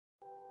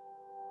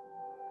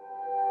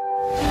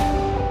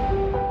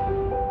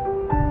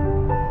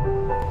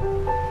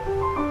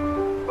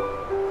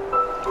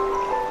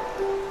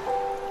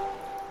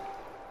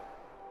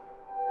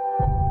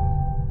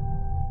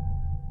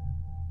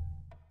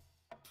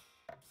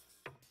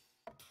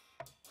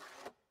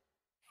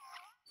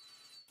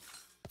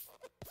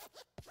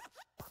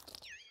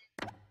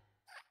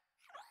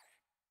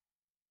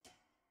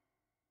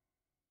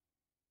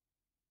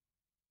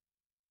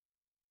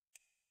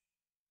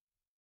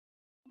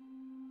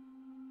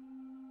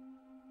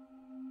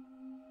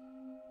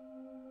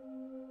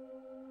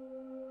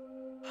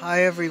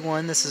Hi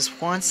everyone, this is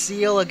Juan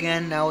Seal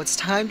again. Now it's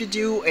time to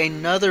do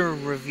another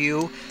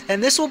review,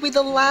 and this will be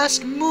the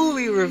last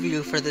movie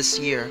review for this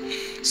year.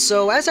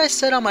 So as I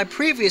said on my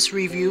previous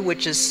review,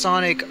 which is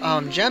Sonic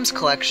Gems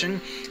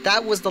Collection,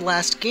 that was the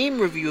last game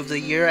review of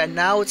the year, and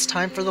now it's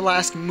time for the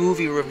last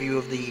movie review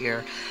of the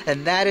year.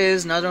 And that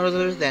is none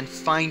other than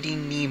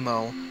Finding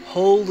Nemo.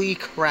 Holy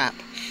crap.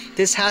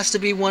 This has to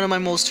be one of my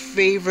most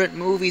favorite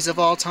movies of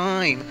all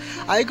time.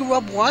 I grew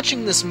up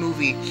watching this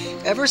movie.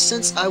 Ever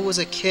since I was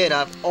a kid,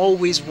 I've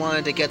always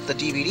wanted to get the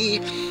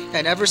DVD,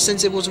 and ever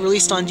since it was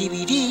released on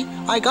DVD,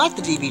 I got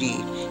the DVD.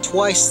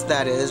 Twice,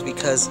 that is,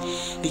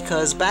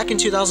 because back in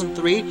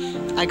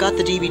 2003, I got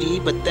the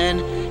DVD, but then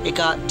it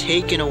got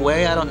taken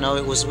away. I don't know,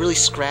 it was really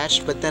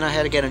scratched, but then I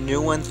had to get a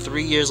new one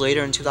 3 years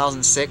later in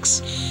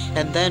 2006.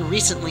 And then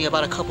recently,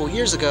 about a couple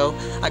years ago,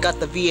 I got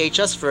the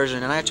VHS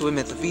version, and I have to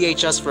admit, the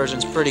VHS version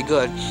is pretty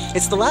good.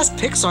 It's the last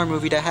Pixar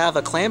movie to have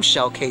a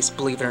clamshell case,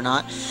 believe it or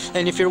not.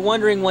 And if you're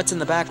wondering what's in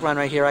the background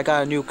right here, I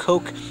got a new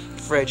Coke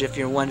fridge if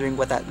you're wondering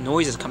what that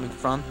noise is coming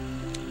from.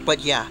 But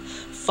yeah,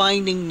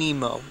 Finding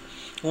Nemo.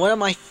 One of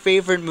my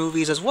favorite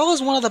movies, as well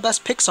as one of the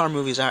best Pixar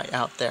movies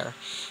out there.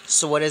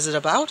 So what is it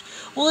about?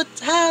 Well, it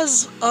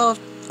has a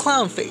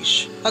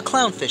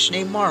clownfish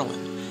named Marlin.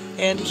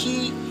 And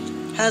he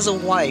has a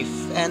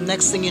wife, and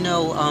next thing you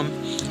know,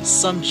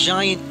 some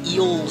giant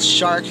eel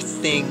shark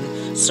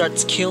thing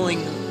starts killing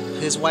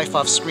his wife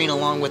off screen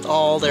along with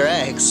all their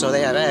eggs, so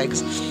they have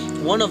eggs.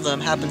 One of them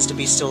happens to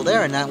be still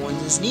there, and that one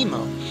is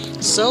Nemo.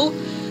 So,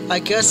 I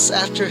guess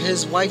after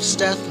his wife's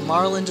death,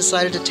 Marlin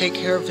decided to take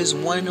care of his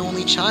one and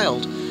only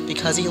child,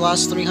 because he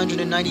lost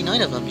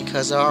 399 of them,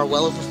 because there are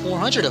well over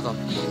 400 of them.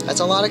 That's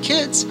a lot of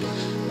kids.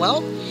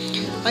 Well,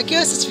 I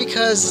guess it's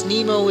because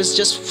Nemo is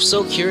just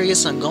so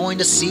curious on going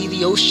to see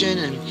the ocean,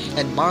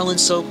 and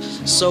Marlin's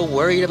so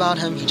worried about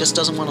him, he just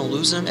doesn't want to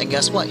lose him. And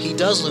guess what? He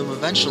does lose him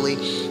eventually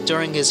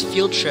during his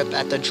field trip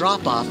at the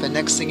drop-off, and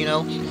next thing you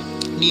know,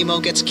 Nemo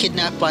gets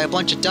kidnapped by a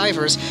bunch of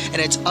divers,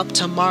 and it's up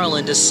to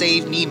Marlin to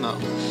save Nemo.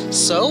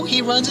 So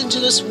he runs into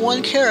this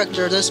one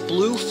character, this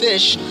blue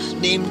fish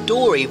named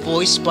Dory,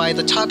 voiced by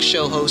the talk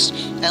show host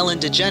Ellen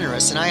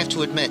DeGeneres, and I have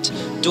to admit,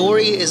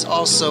 Dory is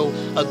also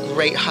a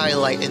great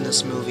highlight in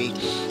this movie.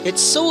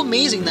 It's so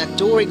amazing that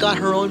Dory got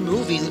her own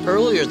movie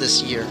earlier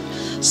this year.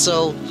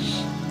 So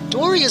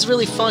Dory is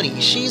really funny.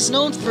 She's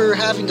known for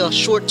having a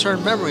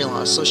short-term memory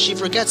loss, so she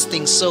forgets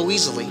things so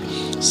easily.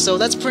 So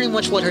that's pretty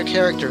much what her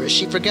character is.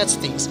 She forgets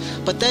things,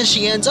 but then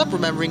she ends up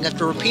remembering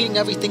after repeating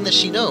everything that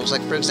she knows.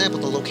 Like, for example,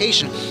 the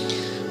location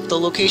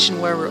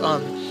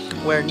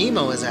where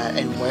Nemo is at.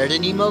 And where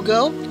did Nemo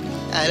go?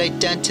 At a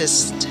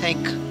dentist's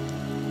tank,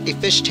 a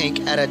fish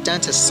tank at a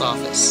dentist's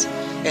office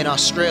in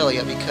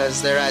Australia,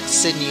 because they're at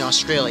Sydney,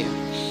 Australia.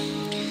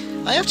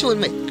 I have to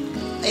admit,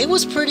 it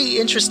was pretty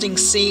interesting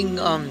seeing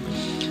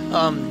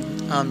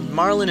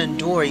Marlin and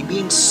Dory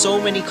meeting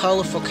so many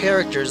colorful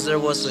characters. There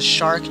was the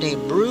shark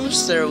named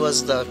Bruce, there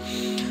was the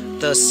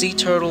sea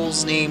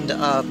turtles named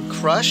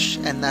Crush,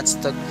 and that's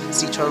the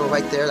sea turtle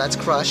right there, that's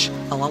Crush,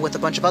 along with a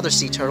bunch of other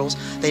sea turtles.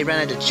 They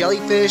ran into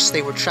jellyfish,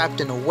 they were trapped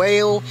in a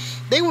whale,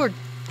 they were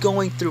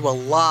going through a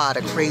lot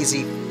of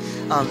crazy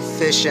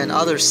fish and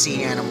other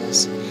sea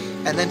animals.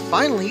 And then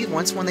finally,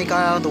 when they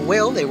got out of the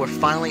whale, they were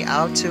finally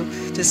out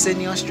to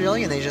Sydney,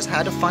 Australia, and they just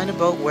had to find a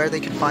boat where they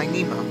could find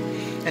Nemo.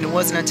 And it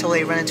wasn't until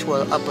they ran into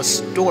a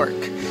stork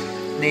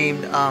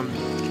named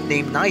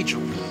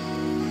Nigel.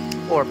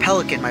 Or a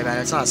pelican, my bad.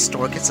 It's not a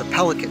stork, it's a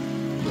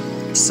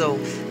pelican. So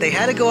they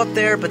had to go up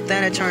there, but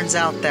then it turns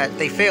out that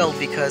they failed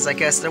because I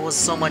guess there was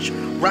so much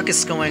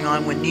ruckus going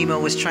on when Nemo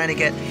was trying to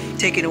get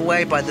taken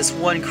away by this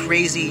one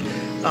crazy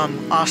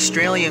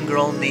Australian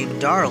girl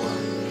named Darla.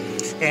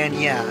 And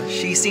yeah,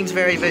 she seems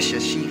very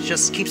vicious. She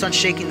just keeps on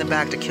shaking them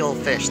back to kill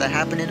fish. That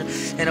happened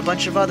in a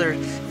bunch of other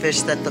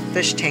fish that the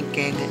fish tank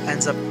gang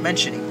ends up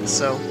mentioning.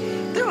 So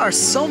there are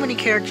so many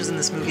characters in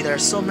this movie that are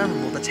so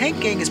memorable. The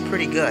tank gang is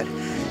pretty good.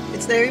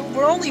 They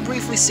were only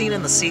briefly seen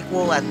in the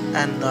sequel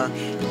and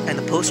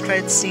the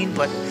post-credits scene,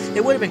 but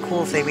it would have been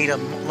cool if they made a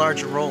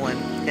larger role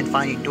in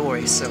Finding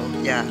Dory. So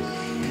yeah,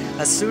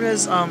 as soon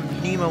as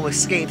Nemo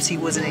escapes, he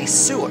was in a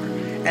sewer,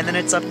 and then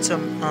it's up to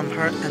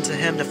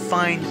him to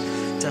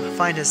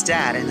find his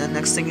dad. And then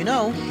next thing you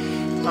know,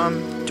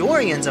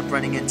 Dory ends up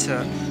running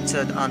into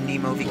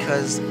Nemo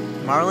because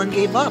Marlin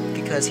gave up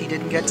because he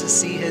didn't get to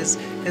see his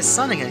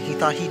son again. He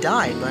thought he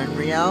died, but in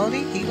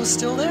reality, he was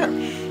still there.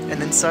 And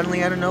then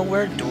suddenly, out of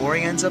nowhere,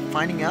 Dory ends up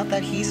finding out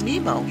that he's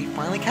Nemo. He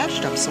finally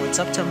catched him, so it's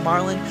up to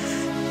Nemo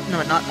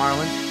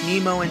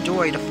and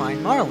Dory to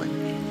find Marlin.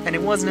 And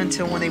it wasn't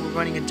until when they were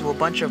running into a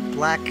bunch of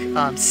black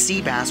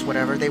sea bass,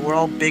 whatever, they were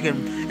all big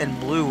and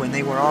blue, and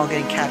they were all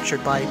getting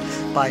captured by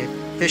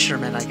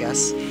fishermen, I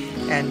guess.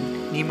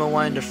 And Nemo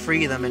wanted to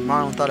free them, and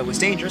Marlin thought it was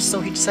dangerous,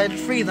 so he decided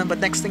to free them, but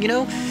next thing you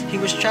know, he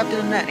was trapped in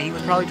a net, and he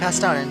was probably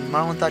passed out, and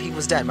Marlin thought he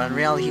was dead, but in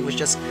reality, he was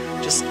just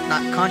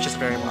not conscious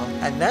very well.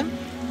 And then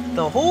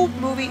the whole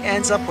movie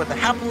ends up with a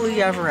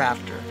happily ever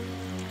after.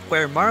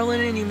 where Marlin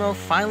and Nemo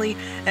finally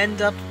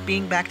end up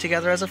being back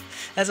together as a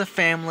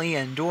family,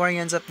 and Dory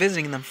ends up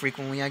visiting them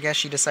frequently. I guess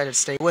she decided to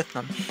stay with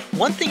them.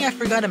 One thing I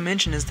forgot to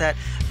mention is that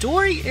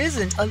Dory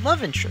isn't a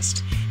love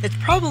interest. It's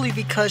probably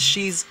because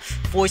she's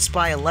voiced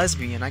by a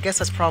lesbian. I guess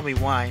that's probably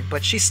why,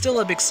 but she's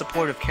still a big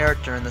supportive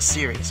character in the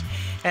series.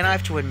 And I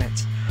have to admit,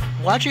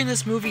 watching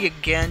this movie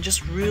again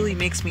just really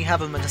makes me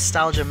have a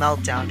nostalgia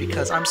meltdown,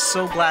 because I'm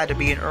so glad to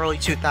be an early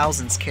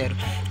 2000s kid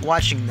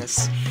watching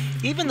this.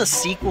 Even the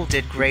sequel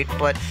did great,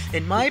 but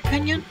in my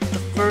opinion, the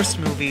first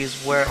movie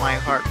is where my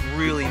heart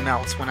really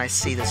melts when I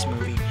see this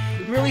movie.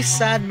 Really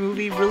sad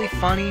movie, really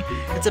funny.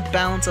 It's a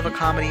balance of a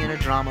comedy and a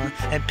drama,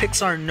 and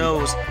Pixar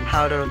knows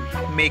how to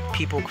make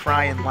people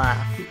cry and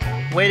laugh.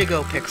 Way to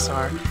go,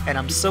 Pixar, and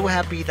I'm so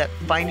happy that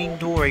Finding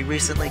Dory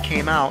recently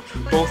came out,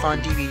 both on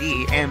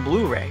DVD and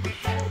Blu-ray.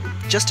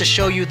 Just to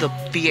show you the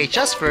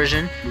VHS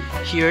version,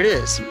 here it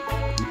is.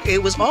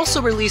 It was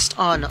also released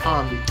on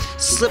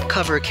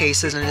slipcover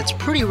cases, and it's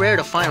pretty rare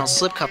to find on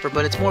slipcover,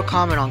 but it's more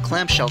common on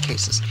clamshell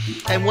cases.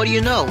 And what do you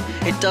know?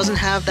 It doesn't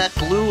have that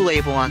blue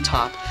label on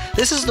top.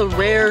 This is the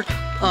rare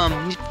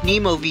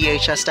Nemo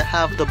VHS to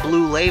have the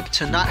blue label,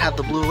 to not have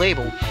the blue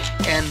label.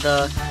 And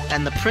the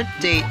print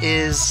date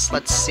is,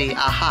 let's see,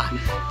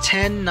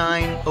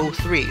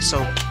 10/9/03,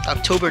 so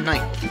October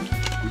 9th.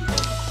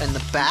 And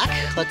the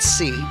back, let's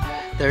see,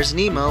 there's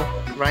Nemo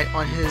right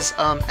on his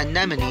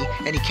anemone,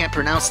 and he can't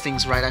pronounce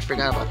things right, I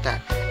forgot about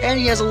that. And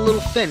he has a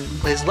little fin,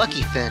 his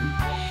lucky fin.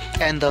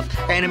 And the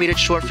animated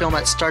short film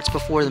that starts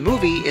before the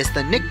movie is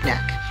the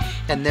Knick-Knack.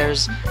 And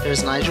there's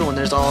Nigel, and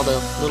there's all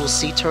the little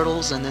sea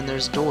turtles, and then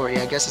there's Dory.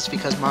 I guess it's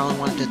because Marlin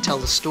wanted to tell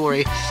the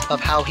story of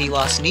how he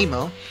lost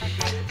Nemo.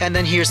 And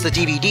then here's the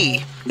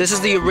DVD. This is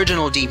the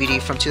original DVD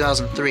from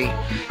 2003.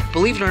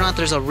 Believe it or not,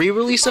 there's a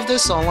re-release of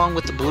this along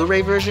with the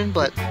Blu-ray version,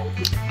 but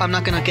I'm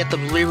not gonna get the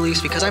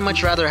re-release because I'd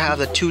much rather have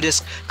the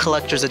 2-disc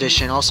collector's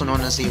edition, also known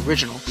as the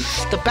original.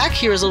 The back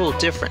here is a little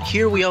different.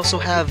 Here we also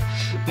have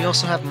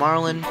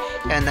Marlin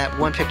and that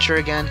one picture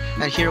again,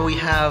 and here we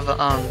have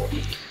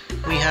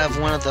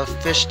one of the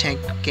fish tank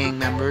gang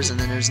members, and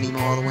then there's Nemo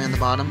all the way on the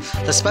bottom.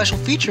 The special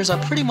features are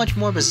pretty much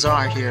more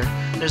bizarre here.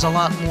 There's a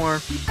lot more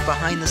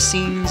behind the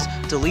scenes,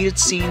 deleted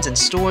scenes and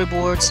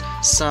storyboards,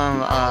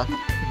 some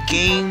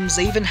games.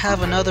 They even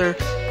have another,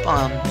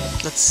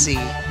 let's see,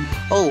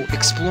 oh,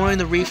 Exploring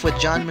the Reef with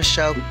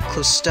Jean-Michel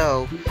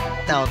Cousteau.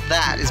 Now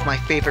that is my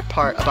favorite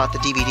part about the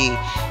DVD.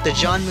 The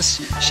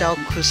Jean-Michel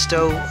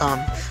Cousteau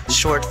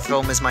short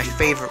film is my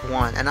favorite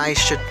one, and I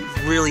should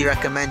really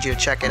recommend you to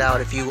check it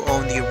out if you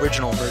own the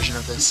original version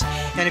of this.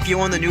 And if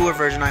you own the newer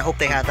version, I hope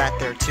they have that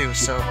there too.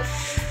 So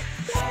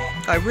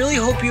I really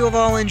hope you have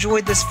all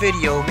enjoyed this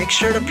video. Make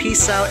sure to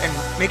peace out, and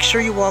make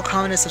sure you all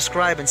comment and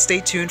subscribe, and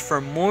stay tuned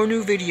for more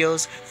new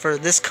videos for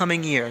this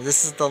coming year.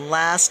 This is the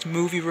last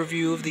movie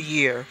review of the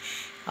year.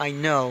 I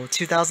know,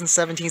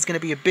 2017 is going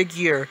to be a big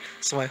year,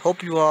 so I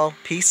hope you all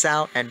peace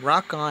out and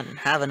rock on and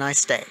have a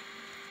nice day.